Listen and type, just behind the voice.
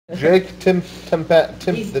Jake the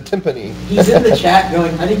Timpani. He's in the chat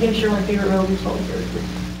going, I didn't share my favorite Metal Gear Solid character.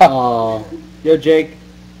 Oh, yo, Jake.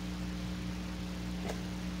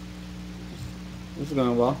 This is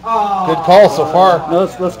going well. Good call so far.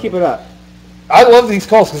 No, let's keep it up. I love these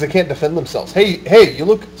calls because they can't defend themselves. Hey, you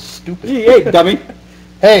look stupid. Hey, dummy.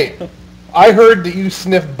 Hey, I heard that you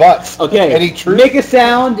sniff butts. Okay, Any truth? make a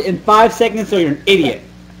sound in 5 seconds so you're an idiot.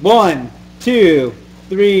 1, 2,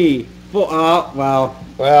 3, 4. Oh, wow.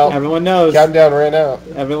 Well, everyone knows. Countdown ran out.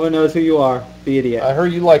 Everyone knows who you are. The idiot. I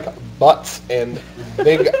heard you like butts and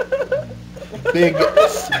big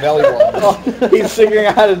smelly ones. Oh, he's figuring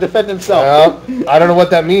out how to defend himself. I don't know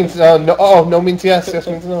what that means. No means yes. Yes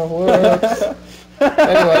means no.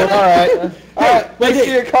 Anyway, all right. Wait,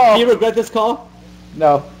 see your call. Do you regret this call?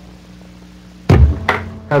 No.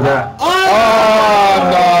 How's that? Oh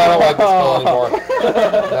no, I don't like this call anymore.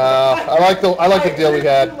 I like the deal we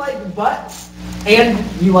had. You like butts, and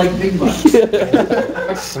you like big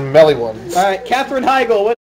butts. Smelly ones. All right, Katherine Heigl.